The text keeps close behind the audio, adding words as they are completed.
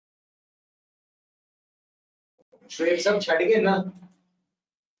शोएब सब छड़ गए ना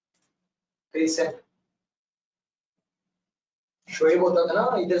कैसे शोएब होता था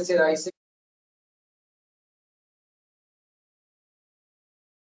ना इधर से राइट से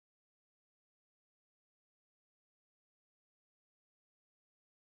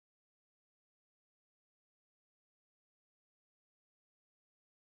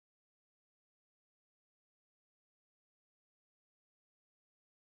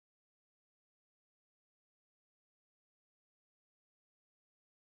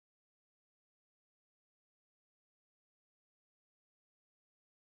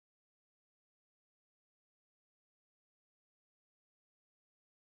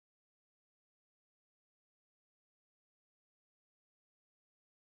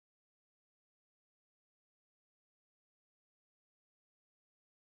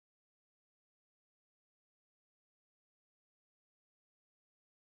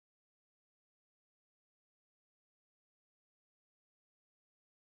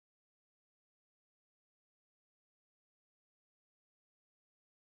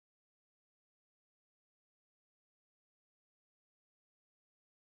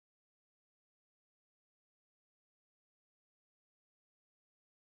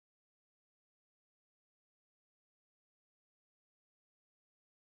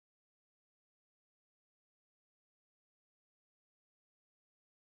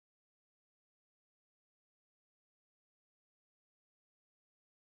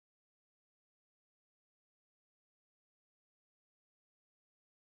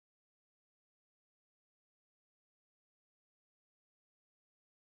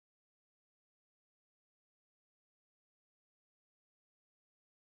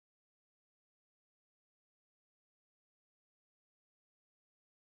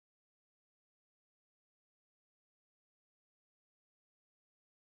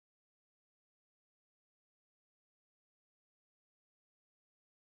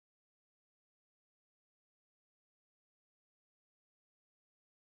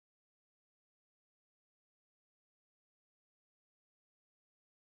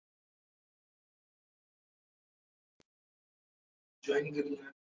ज्वाइन कर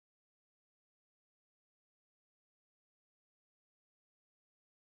लिया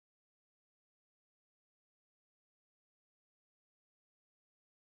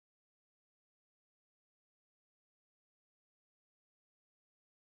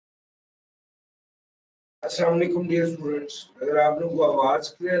अस्सलाम वालेकुम डियर स्टूडेंट्स अगर आप लोगों को आवाज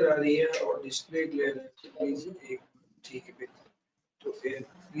क्लियर आ रही है और डिस्प्ले क्लियर है तो प्लीज एक ठीक है तो फिर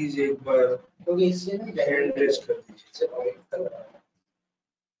प्लीज एक बार हैंड रेज कर दीजिए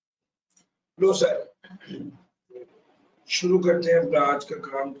लो सर शुरू करते हैं अपना आज का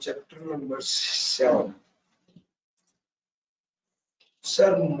काम chapter number 7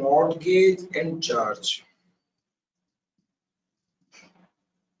 sir mortgage and charge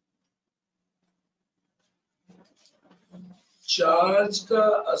charge का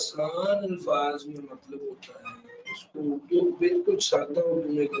आसान अल्फाज में मतलब होता है इसको उर्दू बिल्कुल सादा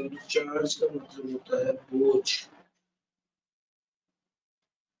उर्दू में कहूँ तो चार्ज का मतलब होता है बोझ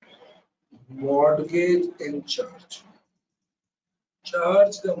मॉर्गेज एंड चार्ज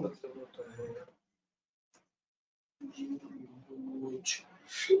चार्ज का मतलब होता है बोझ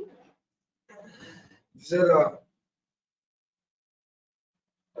जरा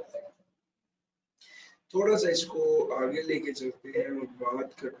थोड़ा सा इसको आगे लेके चलते हैं और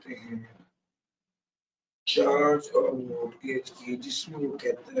बात करते हैं चार्ज और मॉर्गेज की जिसमें वो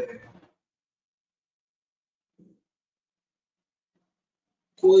कहता है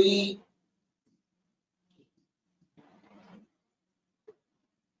कोई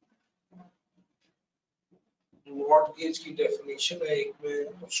मॉर्गेज की डेफिनेशन है एक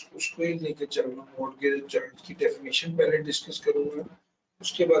में उसको ही लेके चल रहा हूँ मॉर्गेज चार्ज की डेफिनेशन पहले डिस्कस करूंगा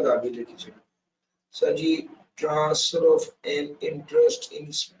उसके बाद आगे लेके चलूंगा sir ji transfer of an interest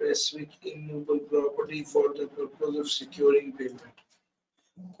in specific immovable property for the purpose of securing payment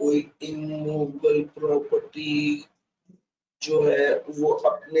कोई immovable property जो है वो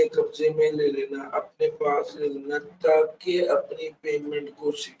अपने कब्जे में ले लेना अपने पास ले लेना ताकि अपनी पेमेंट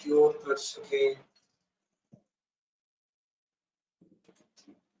को सिक्योर कर सके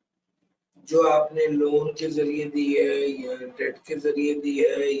जो आपने लोन के जरिए दी है या डेट के जरिए दी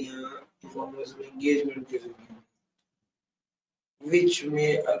है या परफॉर्मेंस एंगेजमेंट के जरिए which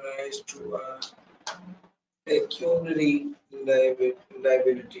may arise to a pecuniary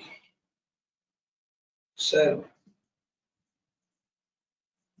liability sir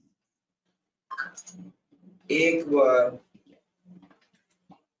एक बार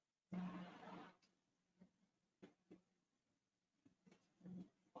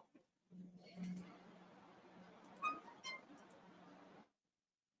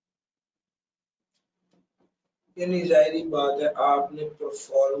यानी जाहिर बात है आपने कोई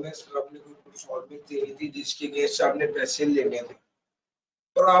परफॉर्मेंस देनी थी जिसके अगेंस्ट आपने पैसे लेने थे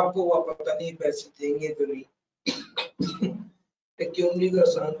और आपको वह पता नहीं पैसे देंगे तो नहीं। एक्यूमली का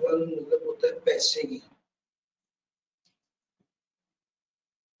आसान वाला मतलब होता है पैसे की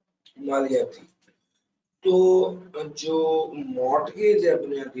मालियाती। तो जो मॉर्टगेज है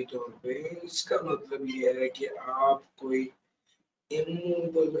बुनियादी तौर पे इसका मतलब ये है कि आप कोई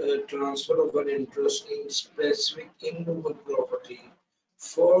immovable transfer of an interest in specific immovable property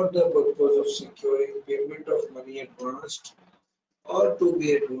for the purpose of securing payment of money advanced or to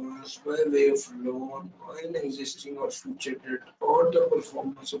be advanced by way of loan or an existing or future debt or the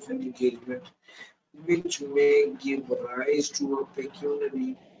performance of an engagement which may give rise to a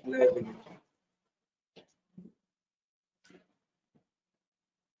pecuniary liability.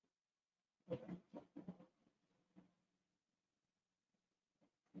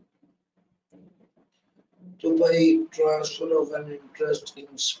 तो भाई transfer of an interest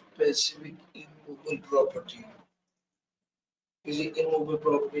in specific immovable property, किसी immovable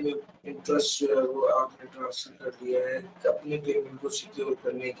property में interest जो है वो आपने transfer कर दिया है अपने पेमेंट को सिक्योर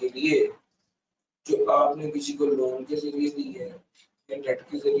करने के लिए, जो आपने किसी को लोन के जरिए दी है या डेट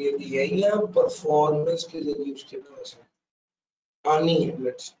के जरिए दी है या परफॉर्मेंस के जरिए उसके पास है आनी है।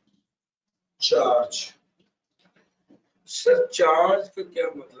 Let's charge. सर चार्ज का क्या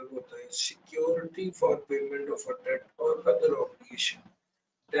मतलब होता है? Security for payment of a date और other obligation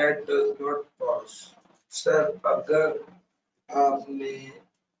that does not pass. Sir अगर आपने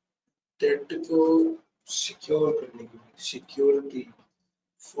डेट को सिक्योर करने के लिए security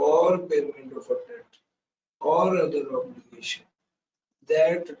for payment of a date or other obligation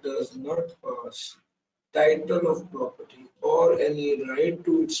that does not pass title of property or any right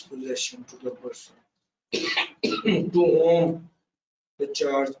to its possession to the person to whom the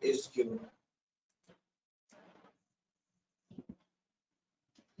charge is given.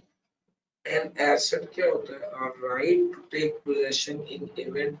 An asset क्या होता है? A right to take possession in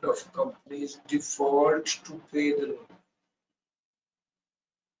event of company's default to pay the loan.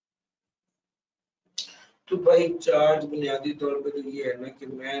 तो भाई charge बुनियादी तौर पे तो ये है ना कि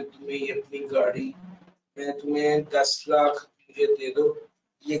मैं तुम्हें ये अपनी गाड़ी, मैं तुम्हें 10 लाख मुझे दे दो,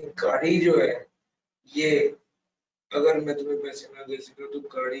 ये गाड़ी जो है ये अगर मैं तुम्हें पैसे ना दे सका तो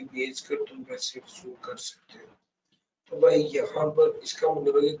गाड़ी बेच कर तुम पैसे वसूल कर सकते हो। तो भाई यहाँ पर इसका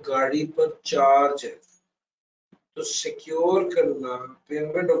मतलब है कि गाड़ी पर चार्ज है, तो सिक्योर करना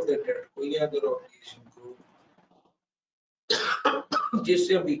पेमेंट ऑफ द डेट को या अदर ऑब्लिगेशन को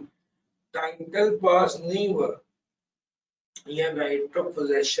जिससे अभी टाइटल पास नहीं हुआ या राइट ऑफ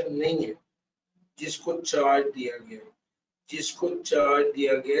पोजेशन नहीं है, जिसको चार्ज दिया गया, जिसको चार्ज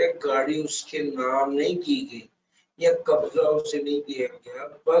दिया गया है, गाड़ी उसके नाम नहीं की गई या कब्जा उसे नहीं दिया गया,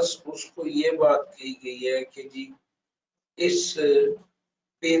 बस उसको ये बात कही गई है कि जी इस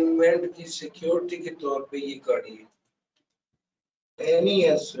पेमेंट की सिक्योरिटी के तौर पे ये गाड़ी है। एनी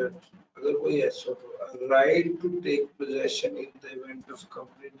एसेट, अगर कोई एसेट हो, right to take possession in the event of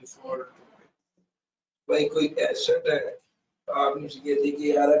company default. भाई कोई एसेट है, आप मुझे कहते कि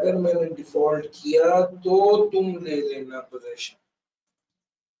यार अगर मैंने डिफॉल्ट किया तो तुम ले लेना पोजेशन।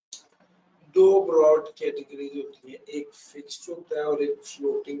 दो ब्रॉड कैटेगरीज होती है, एक फिक्स्ड होता है और एक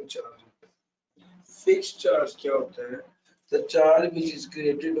फ्लोटिंग चार्ज होता है। फिक्स्ड चार्ज क्या होता है? The charge which is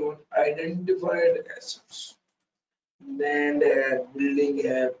created on identified assets, land है, बिल्डिंग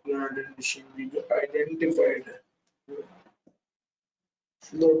है, प्लांट एंड मशीनरी जो आइडेंटिफाइड है।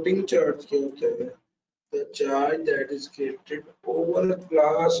 फ्लोटिंग चार्ज क्या होता है? The charge that is created over a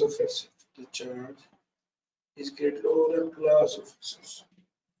class of asset, the charge is created over a class of assets.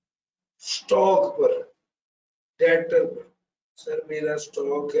 Stock पर, debtor पर, sir मेरा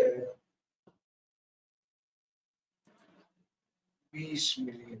स्टॉक है 20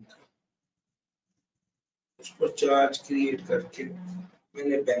 मिलियन का, उस पर चार्ज क्रिएट करके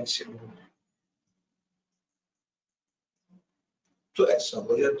मैंने बैंक से लोन लिया, तो ऐसा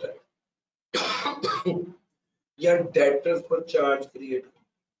हो जाता है। या डेटर पर चार्ज क्रिएट,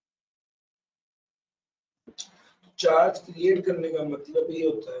 चार्ज क्रिएट करने का मतलब ये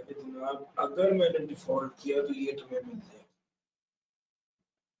होता है कि जनाब अगर मैंने डिफॉल्ट किया तो ये तुम्हें मिल जाए,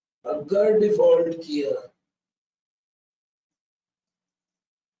 अगर डिफॉल्ट किया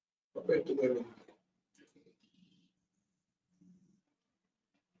तो फिर तुम्हें मिल जाए।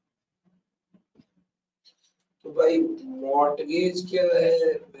 तो भाई मॉर्टगेज क्या है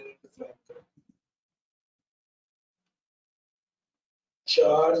मैंने डिफाइन कर,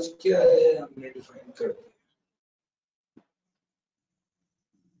 चार्ज क्या है हमने डिफाइन कर दिया।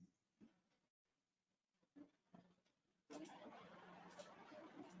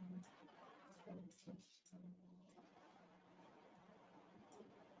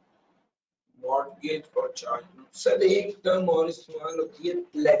 मॉर्टगेज और चार्ज। सर एक टर्म और इस्तेमाल होती है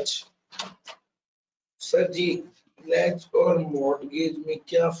प्लेज। सर जी प्लेज और मॉर्टगेज में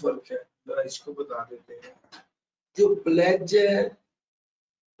क्या फर्क है, जरा इसको बता देते हैं। जो प्लेज है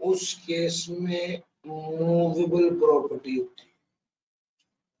उस केस में मूवेबल प्रॉपर्टी होती है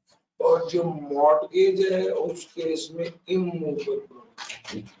और जो मॉर्टगेज है उस केस में इमूवेबल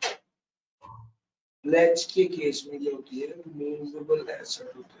प्रॉपर्टी। प्लेज के केस में जो होती है मूवेबल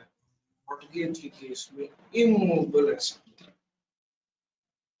एसेट होता है, मॉर्टगेज के केस में इमूवेबल एसेट होता है।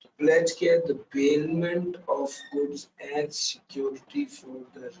 तो प्लेज क्या है? The payment of goods as security for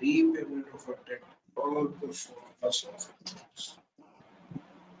the repayment of a date और performance of goods.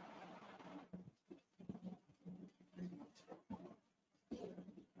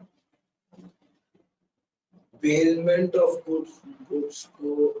 Bailment of goods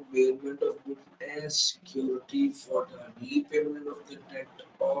को bailment of goods as security for the repayment of the debt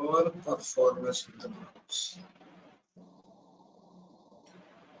or performance of the goods।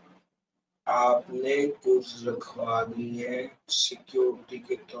 आपने goods रखवा दी है security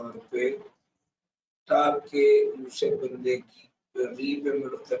के तौर पे ताकि दूसरे बंदे की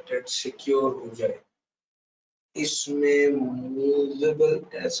repayment of the date secure हो जाए। इसमें मूवेबल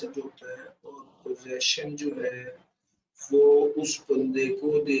एसेट होता है और पोजेशन जो है वो उस बंदे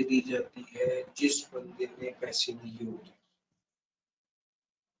को दे दी जाती है जिस बंदे ने पैसे दिए होते।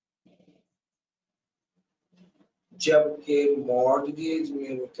 जबकि मॉर्टगेज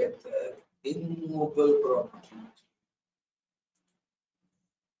में वो कहता है इमूवेबल प्रॉपर्टी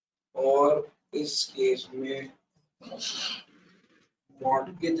और इस केस में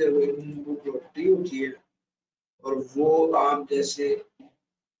मॉर्टगेज इमूवेबल प्रॉपर्टी होती है और वो आप जैसे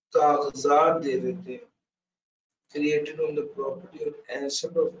कागजात दे देते हैं created on the property or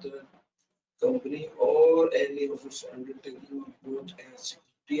asset of the company or any of its undertaking or both as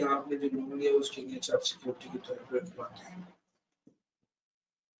security। आपने जो लोन लिया उसके लिए आप सिक्योरिटी के तौर पर रखवाते हैं।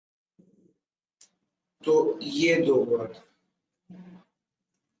 तो ये दो बात।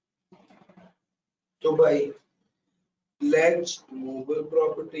 तो भाई प्लेज मूवेबल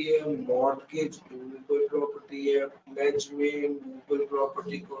प्रॉपर्टी है, मॉर्टगेज मूवेबल प्रॉपर्टी है। प्लेज में मूवेबल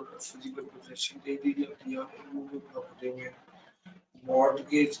प्रॉपर्टी को फिजिकल पोजेशन दे दी जाती है और मूवेबल प्रॉपर्टी में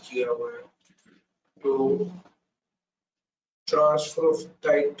मॉर्टगेज किया हुआ है तो transfer of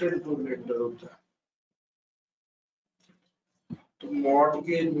title to lender होता है। तो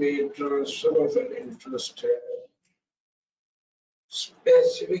मॉर्टगेज में ट्रांसफर ऑफ एन इंटरेस्ट है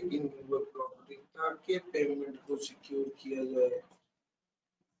स्पेसिफिक इमूवेबल प्रॉपर्टी ताकि पेमेंट को सिक्योर किया जाए।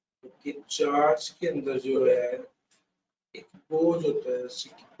 क्योंकि चार्ज के अंदर जो है एक बोझ होता है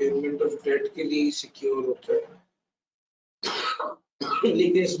पेमेंट ऑफ डेट के लिए सिक्योर होता है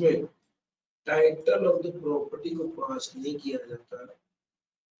लेकिन इसमें टाइटल ऑफ द प्रॉपर्टी को पास नहीं किया जाता,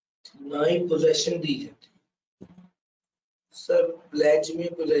 ना ही पोजेशन दी जाती। सर प्लेज में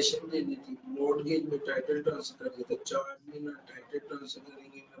पोजेशन दे दी थी, मॉर्टगेज में टाइटल ट्रांसफर कर देता। चार्ज में ना टाइटल ट्रांसफर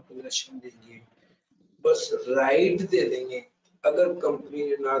करेंगे ना पोजेशन देंगे, बस राइट दे देंगे। अगर कंपनी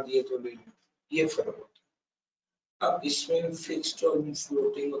ने ना दिए तो ले लो, ये फर्क होता है। अब इसमें फिक्स्ड और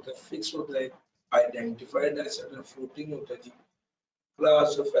फ्लोटिंग होता है। फिक्स होता है आइडेंटिफाइड एसेट है, फ्लोटिंग होता है जी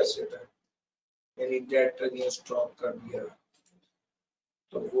क्लास ऑफ एसेट है, यानी डेट अगेंस्ट स्टॉक कर दिया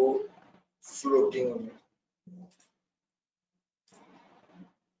तो वो फ्लोटिंग होता है।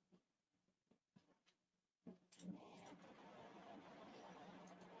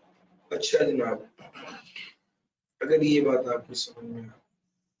 अच्छा जनाब, अगर ये बात आपकी समझ में आए,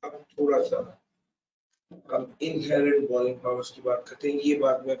 अब थोड़ा सा हम इनहेरेंट बॉरोइंग पावर्स की बात करते हैं। ये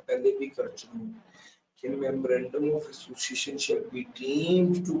बात मैं पहले भी कर चुका हूँ कि memorandum of association shall be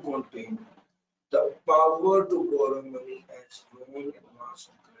deemed to contain the power to borrow money as loan advance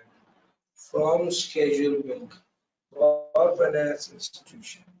और credit from scheduled bank or finance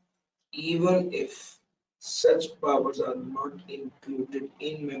institution, even if such powers are not included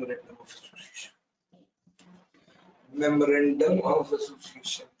in memorandum of association। Memorandum of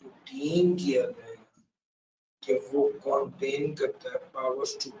association को deem किया जाएगा कि वो contain करता है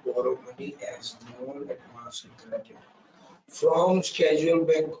powers to borrow money as loan advance and credit from scheduled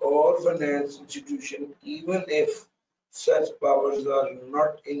bank or finance institution, even if such powers are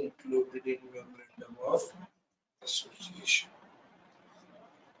not included in memorandum of association।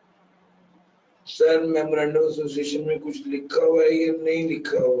 Sir memorandum association में कुछ लिखा हुआ है या नहीं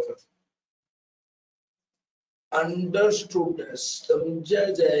लिखा हुआ? अंडरस्टूड है, समझा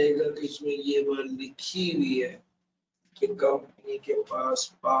जाएगा कि इसमें ये बात लिखी हुई है कि कंपनी के पास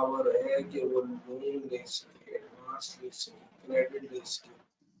पावर है कि वो लोन ले सके, एडवांस ले सके, क्रेडिट ले सके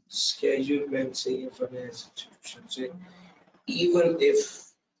scheduled बैंक से या फाइनेंस इंस्टीट्यूशन से, even if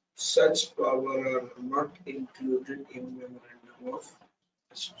Such power are not included in memorandum of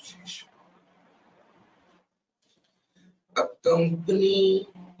association. A company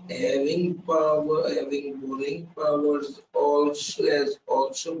having borrowing powers also has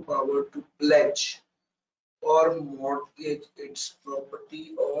power to pledge or mortgage its property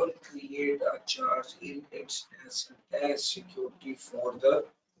or create a charge in its asset as security for the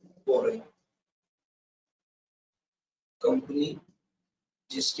borrowing. Company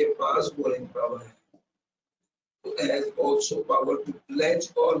जिसके पास borrowing power है has also power to pledge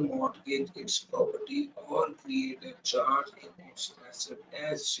or mortgage its property or create a charge in its asset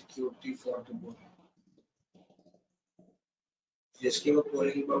as security for the borrowing. जिसके वो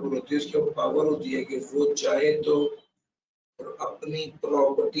borrowing power होती है उसके वो power होती है कि वो चाहे तो अपनी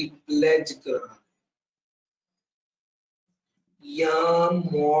प्रॉपर्टी प्लेज करा या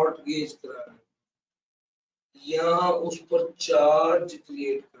मॉर्टगेज करा या उस पर चार्ज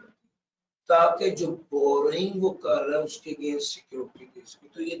क्रिएट कर ताकि जो बोरिंग वो कर रहा है उसके अगेंस्ट सिक्योरिटी दे सके।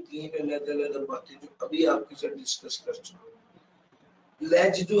 तो ये तीन अलग अलग बातें जो अभी आपके साथ डिस्कस कर चुका हूँ।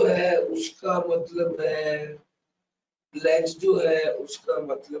 प्लेज जो है उसका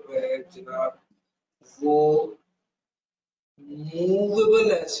मतलब है जनाब वो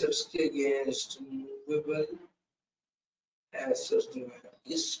मूवेबल एसेट्स के अगेंस्ट मूवेबल एसेट्स जो है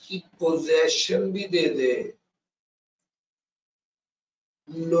इसकी पोजेशन भी दे दे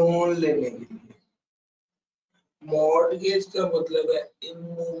लोन लेने के लिए। मॉर्टगेज का मतलब है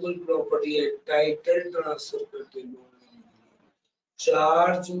इमूवेबल प्रॉपर्टी है, टाइटल ट्रांसफर करते लोन लेने के लिए।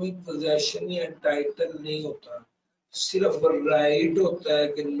 चार्ज में पोजेशन या टाइटल नहीं होता, सिर्फ राइट होता है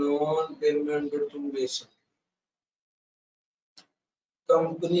कि नॉन पेमेंट तुम ले सकते।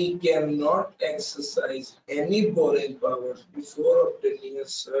 Company cannot exercise any borrowing powers before obtaining a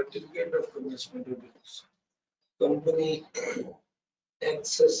certificate of commencement of business. Company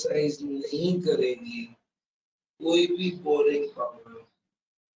exercise नहीं करेगी कोई भी बोरिंग पावर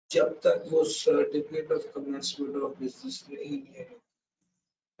जब तक वो certificate of commencement of business नहीं है।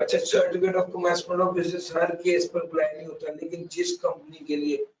 अच्छा, certificate of commencement of business her case पर अप्लाई नहीं होता, लेकिन जिस कंपनी के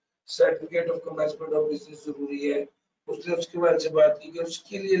लिए certificate of commencement of business जरूरी है उसने उसके बारे से बात की कि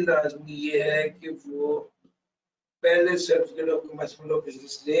उसके लिए लाजमी ये है कि वो पहले certificate of commencement of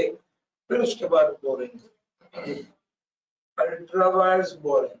business ले, फिर उसके बाद boring. Ultra vires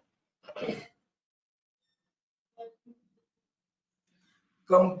boring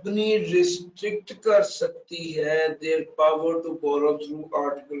company restrict कर सकती है their power to borrow through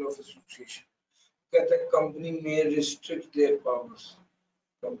article of association. कहते हैं कंपनी में restrict there powers,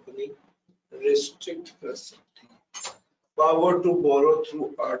 company restrict कर सकती है power to borrow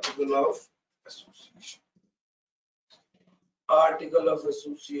through article of association. Article of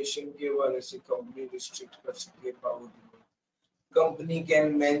association के हवाले से कंपनी रिस्ट्रिक्ट कर सकती है power to. Company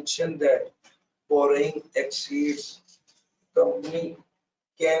can mention that borrowing exceeds, company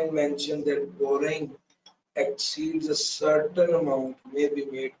can mention that borrowing exceeds a certain amount may be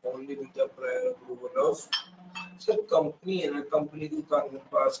made only with the prior approval of sir company है ना, company को कानून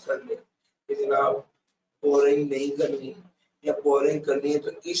पास कर ले कि जनाब बोरिंग नहीं करनी या बोरिंग करनी है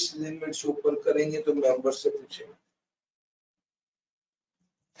तो इस लिमिट से ऊपर करेंगे तो मेंबर से पूछे।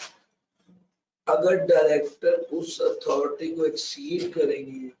 अगर डायरेक्टर उस अथॉरिटी को एक्सीड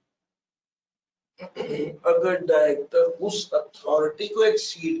करेंगे, अगर डायरेक्टर उस अथॉरिटी को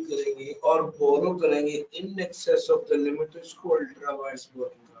एक्सीड करेंगे और बोरो करेंगे in excess of the limit, इसको अल्ट्रा वायर्स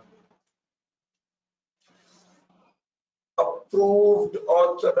बोरिंग करेंगे। अप्रूव्ड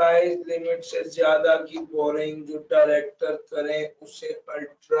ऑथराइज्ड लिमिट से ज्यादा की बोरिंग जो डायरेक्टर करें उसे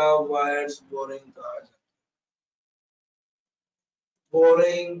अल्ट्रा वायर्स बोरिंग कहा जाता है।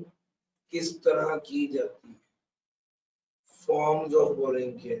 बोरिंग किस तरह की जाती है, फॉर्म्स ऑफ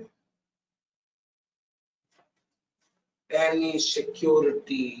बोरिंग के हैं। Any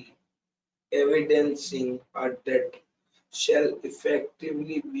security evidencing a debt shall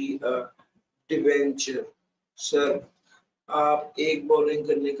effectively be a debenture. Sir आप एक बोरिंग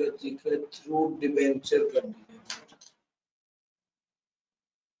करने का तरीका थ्रू डिबेंचर कर दीजिए।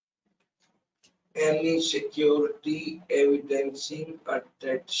 Any security evidencing a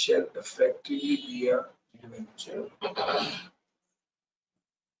debt shall effectively be a debenture.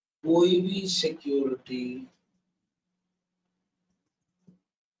 कोई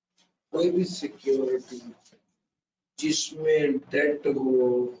भी सिक्योरिटी जिसमें डेट हो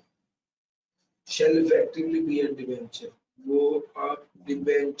shall effectively be a debenture, वो आप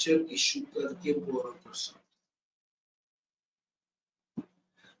डिबेंचर इशू करके बोरो कर सकते।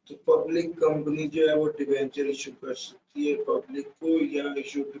 तो पब्लिक कंपनी जो है वो डिबेंचर इशू कर सकती है पब्लिक को, या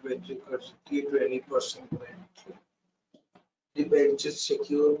इशू डिबेंचर कर सकती है 20% रेंट। डिबेंचर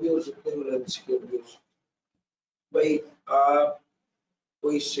सिक्योर भी हो सकते हैं और अनसिक्योर भी हो सकते हैं। भाई आप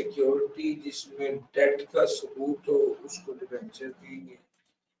कोई सिक्योरिटी जिसमें डेट का सबूत हो उसको डिबेंचर कहेंगे।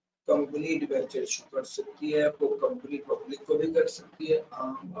 कंपनी डिबेंचर इशू कर सकती है, वो कंपनी पब्लिक को भी कर सकती है,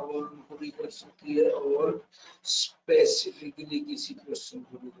 आम आवाम को भी कर सकती है और स्पेसिफिकली किसी पर्सन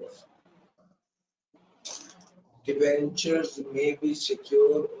को भी कर सकती है। डिबेंचर्स में भी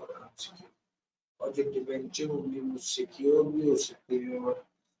सिक्योर और अनसिक्योर, और जो डिबेंचर होंगे वो सिक्योर भी हो सकते हैं और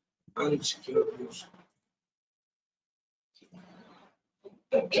अनसिक्योर भी हो सकते हैं।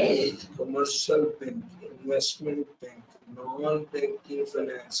 Commercial bank, investment bank, non banking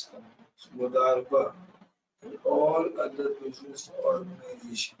finance companies, मुदारबा and all other business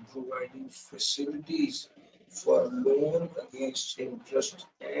organizations providing facilities for loan against interest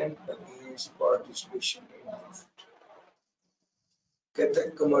and against participation in profit. कहते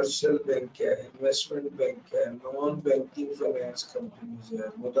हैं कमर्शियल बैंक क्या है, इन्वेस्टमेंट बैंक क्या है, नॉन बैंकिंग फाइनेंस कंपनीज है,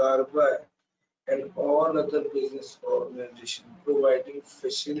 मुदारबा है, and all other business organization providing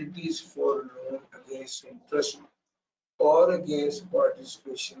facilities for loan against interest or against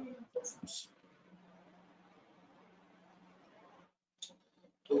participation in profits.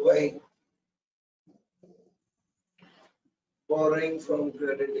 तो भाई borrowing from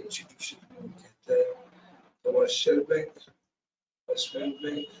credit institution कहता है commercial bank, investment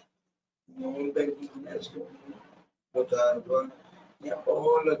bank, non-banking finance company, मुदारबा या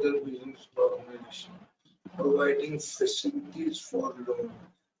all other business organization providing facilities for loan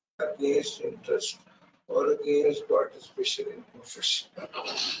against interest or against participation in profession.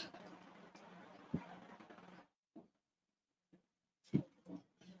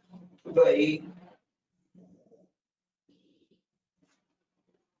 तो भाई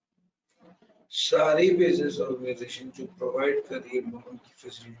सारी business organisation जो provide कर रही है लोन की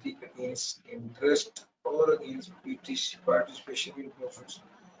फैसिलिटी अगेंस्ट इंटरेस्ट और against PTC participation in profits,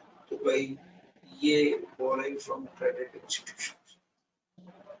 तो भाई ये बोरोइंग फ्रॉम क्रेडिट इंस्टीट्यूशन।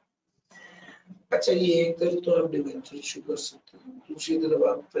 अच्छा, ये एक तरफ तो आप डिवेंचर इशू कर सकते हैं, दूसरी तरफ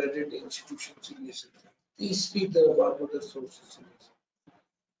आप क्रेडिट इंस्टीट्यूशन से ले सकते हैं, तीसरी तरफ आप अदर सोर्सेज से ले सकते हैं।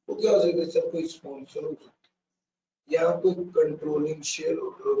 वो क्या हो सकता है सर, कोई स्पॉन्सर हो सकता है या कोई controlling share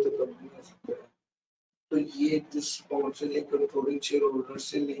holder of the company हो सकता है। तो ये जो स्पॉन्सर या कंट्रोलिंग शेयर होल्डर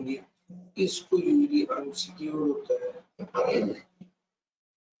से लेंगे इसको यूजली अनसिक्योर होता है,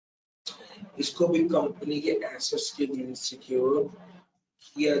 इसको भी कंपनी के एसेट्स के लिए सिक्योर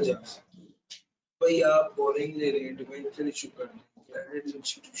किया जा सकता है। भाई आप बोरिंग ले रहे हैं, डिबेंचर इशू कर रहे हैं, क्रेडिट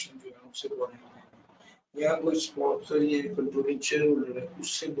इंस्टीट्यूशन जो है उससे बोरिंग ले रहे हैं, या कोई स्पॉन्सर या कंट्रोलिंग शेयर होल्डर है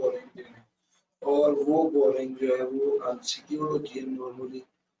उससे बोरिंग ले रहे हैं, और वो बोरिंग जो है वो अनसिक्योर होती है नॉर्मली,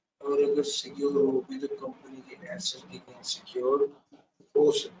 और अगर सिक्योर हो भी तो कंपनी के एसेट के लिए सिक्योर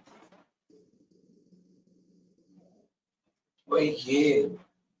हो सकती है। भाई ये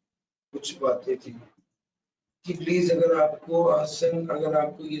कुछ बातें थी कि प्लीज अगर आपको आसन, अगर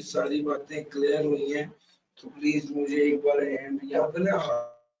आपको ये सारी बातें क्लियर हुई हैं तो प्लीज मुझे एक बार हैंड या फिर ना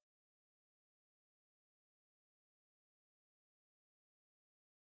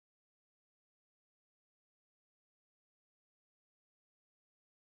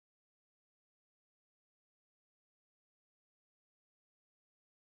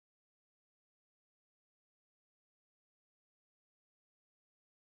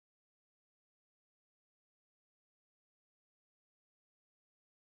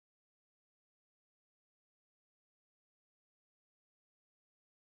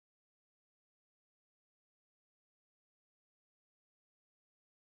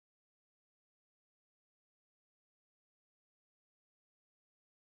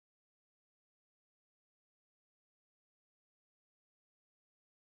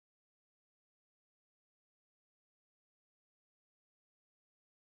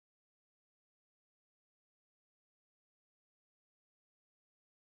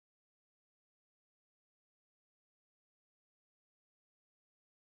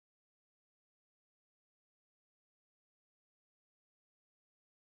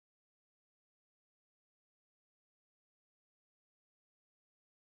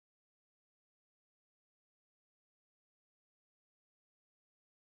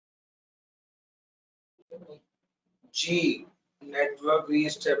जी नेटवर्क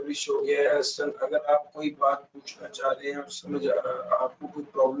रीएस्टेब्लिश हो गया है हसन। अगर आप कोई बात पूछना चाह रहे हैं और समझ आपको कोई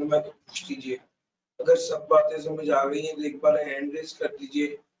प्रॉब्लम है तो पूछ लीजिए, अगर सब बातें समझ आ गई हैं तो एक बार हैंड रेज कर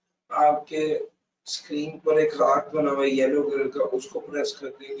दीजिए। आपके स्क्रीन पर एक हार्ट बना हुआ है येलो कलर का, उसको प्रेस कर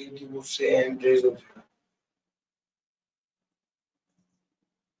देंगे कि वो उससे हैंड रेज हो जाए।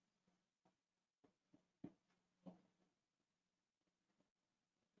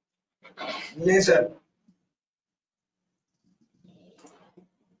 नहीं सर,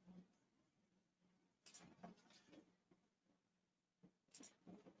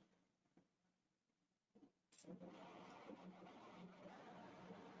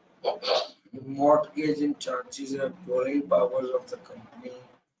 मॉर्टगेज इन चार्जेस है, boring powers of the company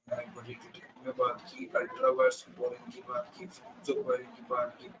बड़ी डिटेल में बात की, अल्ट्रा वाइज बोरिंग की बात की, फ्यूचर बोरिंग की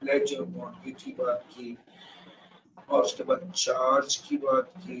बात की, प्लेज और मॉर्टगेज की बात की, और उसके बाद चार्ज की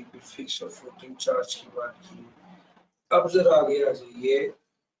बात की, फिर फिक्स और फ्लोटिंग चार्ज की बात की। अब जरा आगे आ जाइए,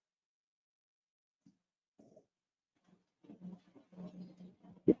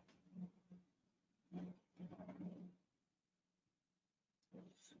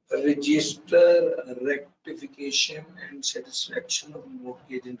 register rectification and satisfaction of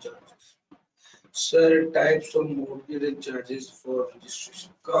mortgage and charges. Sir, types of mortgage and charges for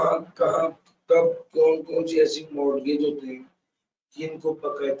registration. कहाँ कब कौन कौन सी ऐसी mortgage होते हैं जिनको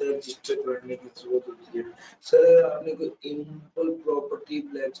बकायदा रजिस्टर करने की जरूरत होती है? सर, आपने कोई इमूवेबल प्रॉपर्टी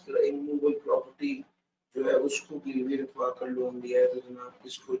प्लेज करा, इमूवेबल प्रॉपर्टी जो है उसको गिरवी रखवा कर लोन लिया है, तो जनाब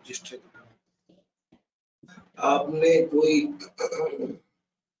इसको रजिस्टर करना। आपने कोई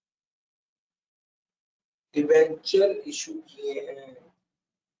डिबेंचर इशू किए हैं,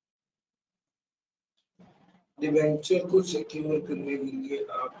 डिबेंचर को सिक्योर करने के लिए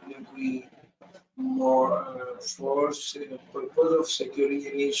आपने कोई for purpose of securing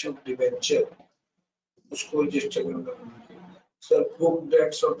any issue debenture, उसको रजिस्टर करना पड़ेगा। Sir, book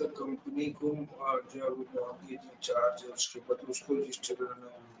dates of the company को जो है वो मॉर्गेज चार्ज है उसके बाद उसको रजिस्टर करना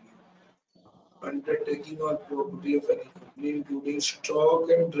पड़ेगा। अंडरटेकिंग और property of any company including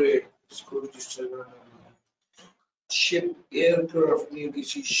stock and trade, इसको रजिस्टर करना पड़ेगा। शिप एयरक्राफ्ट ने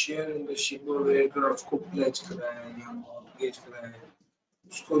किसी शेयर इन द शिप और एयरक्राफ्ट को प्लेज कराया है या मॉर्गेज कराया है,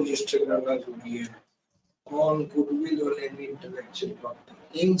 उसको रजिस्टर करना जरूरी है। ऑन गुडविल और एनी इंटेलेक्चुअल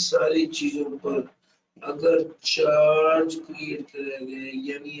प्रॉपर्टी, इन सारी चीजों पर अगर चार्ज क्रिएट कराया गया,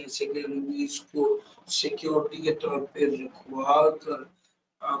 यानी ऐसे कह लो कि इसको सिक्योरिटी के तौर पे रखवा कर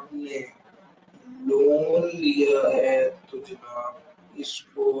आपने लोन लिया है, तो जनाब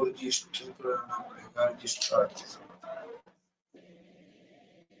इसको रजिस्टर कराना पड़ेगा रजिस्ट्रार के साथ।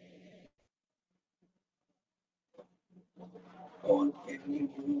 on any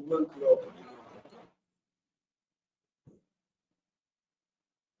movable property,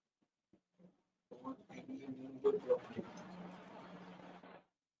 on any movable property,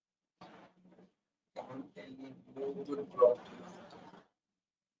 on any movable property,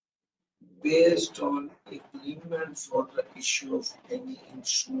 based on agreement for the issue of any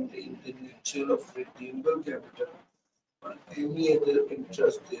instrument in the nature of redeemable capital or any other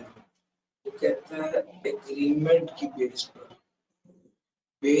interest thereon, तो कहता है agreement की base पर,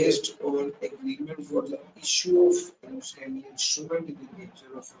 based on agreement for the issue of any instrument in the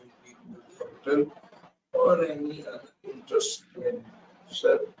nature of redeemable capital or any other interest thereon.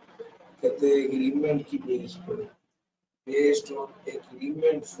 Sir, कहते हैं agreement की base पर, based on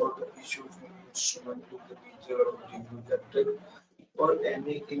agreement for the issue of an instrument to the nature of redeemable capital or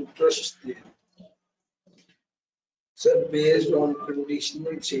any interest there. Sir, based on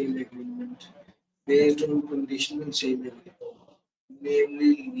conditional sale agreement, based on conditional sale agreement,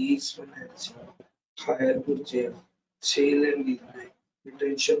 namely lease financing, hire purchase, sale and leaseback,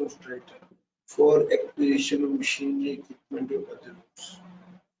 retention of title, for acquisition of machinery, equipment or other goods.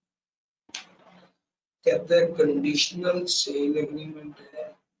 कहते हैं conditional sale agreement है,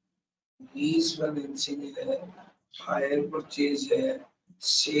 lease financing है, hire purchase है,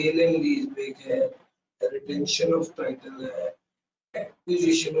 cell and lease back है, retention of title है,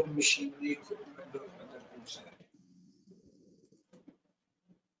 acquisition of machinery equipment और other goods है।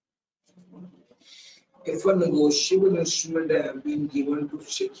 If a negotiable instrument have been given to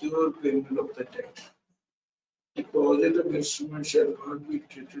secure payment of the debt, deposit of instrument shall not be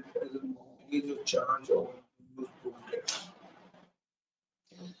treated as a mortgage or charge on those book debts.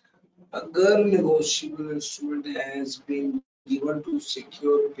 अगर negotiable instrument has been given to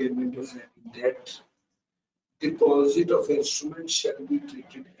secure payment of any debt, deposit of instrument shall be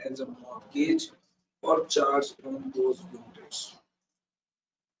treated as a mortgage or charge on those book debts.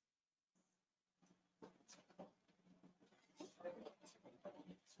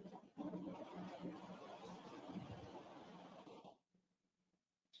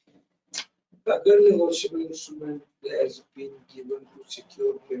 अगर negotiable instrument has been given to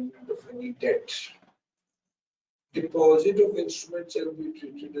secure payment of any debt, deposit of instrument shall be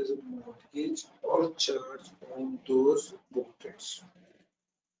treated as a mortgage or charge on those book debts.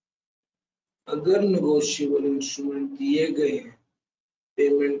 अगर negotiable instrument दिए गए हैं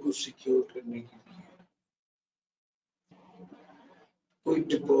payment को secure करने के लिए, कोई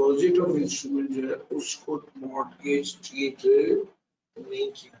डिपॉजिट ऑफ इंस्ट्रूमेंट जो है उसको मॉर्गेज ट्रीट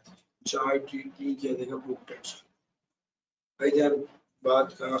नहीं किया, चार्ज ट्रीट नहीं किया जाएगा बुक डेट्स। भाईजान,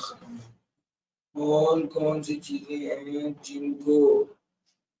 बात कहाँ खत्म है? कौन सी चीजें हैं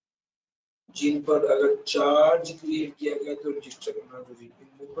जिन पर अगर चार्ज क्रिएट किया गया तो रजिस्टर करना जरूरी है।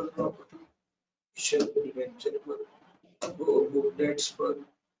 इमूवेबल प्रॉपर्टी, डिवेंचर पर, बुक डेट्स पर,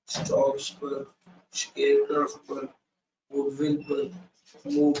 स्टॉक्स पर, एयरक्राफ्ट पर, गुडविल पर,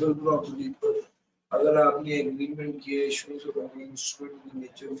 मूवेबल प्रॉपर्टी पर। अगर आपने एग्रीमेंट किया issuance of any instrument in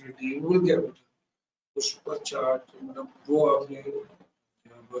nature of redeemable capital, उस पर चार्ज मतलब वो आपने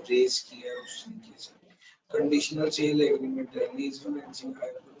वो रेज किया उस तरीके से। कंडीशनल सेल एग्रीमेंट है, lease financing,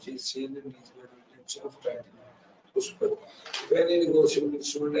 hire purchase, cell and lease bye retention of title, उस पर when a negotiable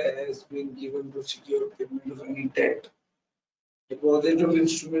instrument has been given to secure payment of any debt, deposit of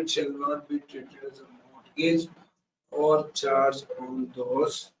instrument shall not be treated as a mortgage or charge on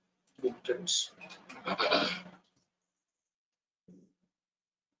those debtors.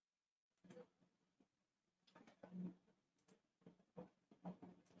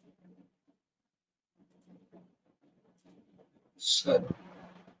 Sir,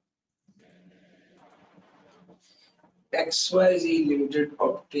 XYZ Limited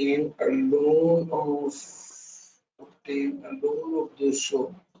obtained a loan of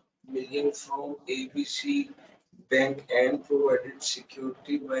 200 million from ABC Bank and provided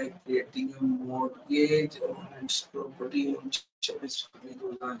security by creating a mortgage on its property on 26 February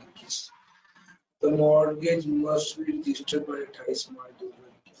 2021. The mortgage must be registered by 28 March 2021.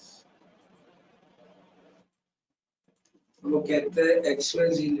 वो कहता है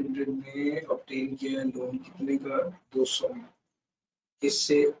XYZ limited ने obtain किया loan कितने का 200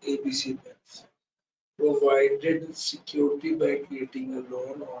 किससे ABC bank से provided security by creating a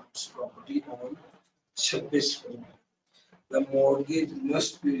loan on its property on 26 February. The mortgage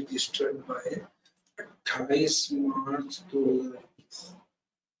must be registered by 28 March 2021.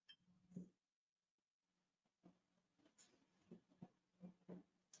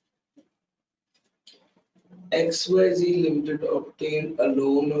 XYZ Limited obtained a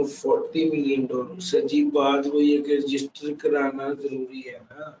loan of $40 million. सजी बात वही है कि रजिस्टर कराना जरूरी है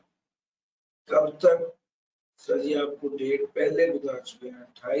ना। कब तक? सर जी आपको डेट पहले बता चुके हैं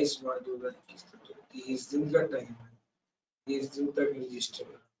 28 मार्च 2021 तक, 30 दिन का टाइम है, 30 दिन तक रजिस्टर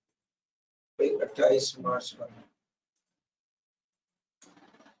भाई 28 मार्च का।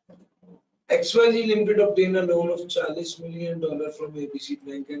 XYZ Limited obtained a loan of $40 million from ABC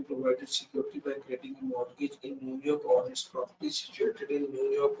Bank and provided security by creating a mortgage in New York on its property situated in New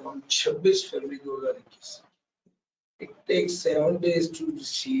York on 26 February 2021. It takes 7 days to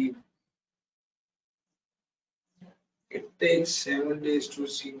receive. It takes 7 days to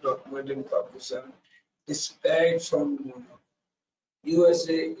receive document in Pakistan, dispatched from New York.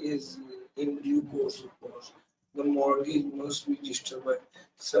 USA is in due course of course. The mortgage must be registered by।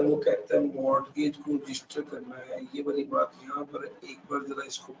 Sir वो कहता है mortgage को register करना है। ये वाली बात यहाँ पर एक बार जरा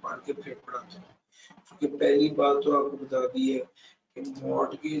इसको पढ़ के फिर पढ़ाते हैं, क्योंकि पहली बात तो आपको बता दी है कि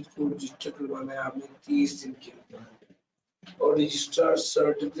मॉर्गेज को रजिस्टर करवाना है आपने 30 दिन के अंदर, और registrar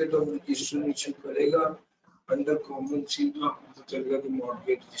certificate of registration issue करेगा अंडर कॉमन सील, तो आपको पता चलेगा कि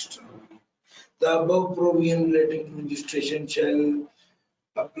मॉर्गेज रजिस्टर हो गई। The above provision relating to registration shall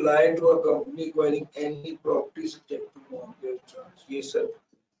apply to a company acquiring any property subject to mortgage charge। ये सब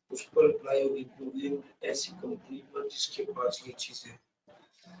उस पर अप्लाई होगी प्रोविजन ऐसी कंपनी पर जिसके पास ये चीज है।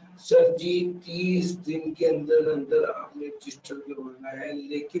 सर जी 30 दिन के अंदर अंदर आपने रजिस्टर करवाना है,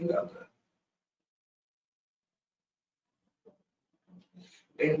 लेकिन अगर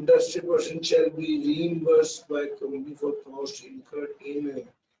interested person shall be reimbursed by company for cost incurred in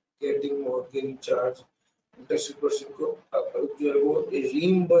getting mortgage charge। Interested person को जो है वो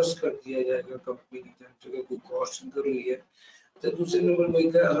रीइंबर्स कर दिया जाएगा कंपनी की तरफ से, कोई कॉस्ट इनकर हुई है। तो दूसरे नंबर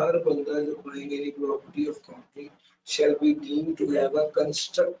में क्या, हर बंदा जो buying any property of company shall be deemed to have a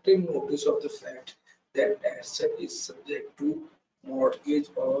constructive notice of the fact that asset is subject to mortgage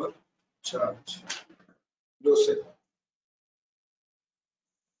or charge। दो से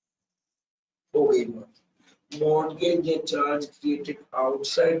हो गई बात। mortgage या charge created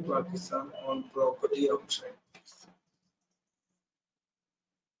outside Pakistan on property outside।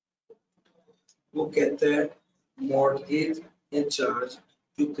 वो कहता है mortgage या चार्ज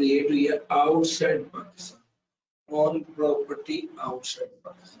जो क्रिएट हुई है outside Pakistan on property outside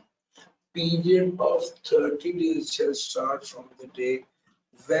Pakistan, period of 30 days shall start from the day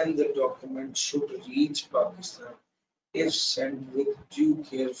when the document should reach Pakistan if sent with due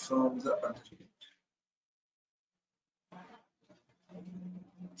care from the other end।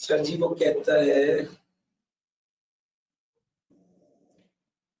 Sir जी वो कहता है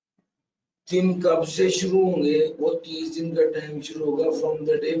दिन कब से शुरू होंगे, वो 30 दिन का टाइम शुरू होगा from the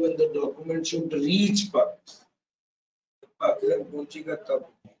day when the document should reach Pakistan, Pakistan पहुंचेगा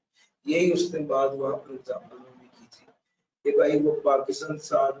तब। यही उसने बात वहां पर एग्जाम्पल में भी की थी कि भाई वो पाकिस्तान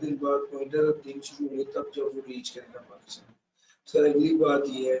 7 दिन बाद पॉइंटर दिन शुरू हुए तब जब वो रीच करेगा पाकिस्तान। सर अगली बात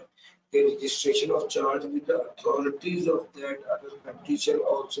ये है कि registration of charge with the authorities of that other country shall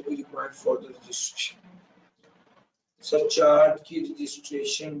also be required for the registration। Sir chart की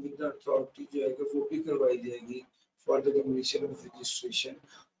रजिस्ट्रेशन विद द अथॉरिटी जो है वो भी करवाई जाएगी for the completion of registration.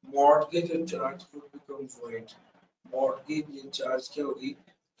 Mortgage और charge will become void। Mortgage charge क्या होगी,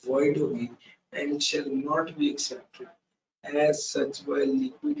 void होगी and shall not be accepted as such by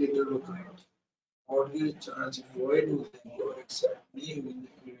liquidator or client। Mortgage charge void हो जाएगी और एक्सेप्ट नहीं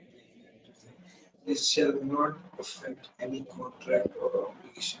होगी। This shall not affect any contract or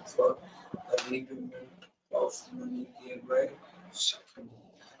obligation for the repayment of money hereby second।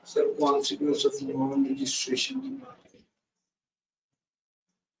 Sir, consequence of non-registration की बात है,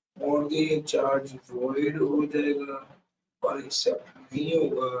 mortgage charge void हो जाएगा और एक्सेप्ट नहीं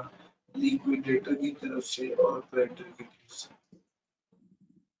होगा लिक्विडेटर की तरफ से और क्रेडिटर की तरफ से।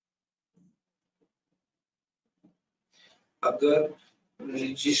 अगर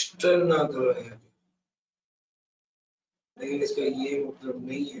रजिस्टर ना करवाया, लेकिन इसका ये मतलब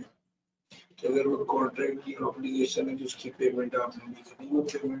नहीं है कि अगर वो कॉन्ट्रैक्ट की ऑब्लिगेशन है तो उसकी पेमेंट आपने नहीं करनी, वो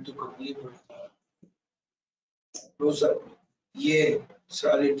पेमेंट तो करनी ही पड़ेगी। तो सर ये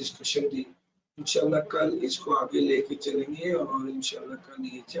सारी डिस्कशन थी, इंशाल्लाह कल इसको आगे लेके चलेंगे और इंशाल्लाह कल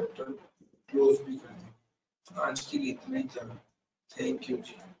ये चैप्टर क्लोज भी कर देंगे। आज के लिए इतना ही था। Thank you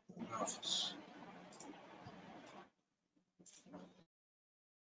ji, Allah Hafiz.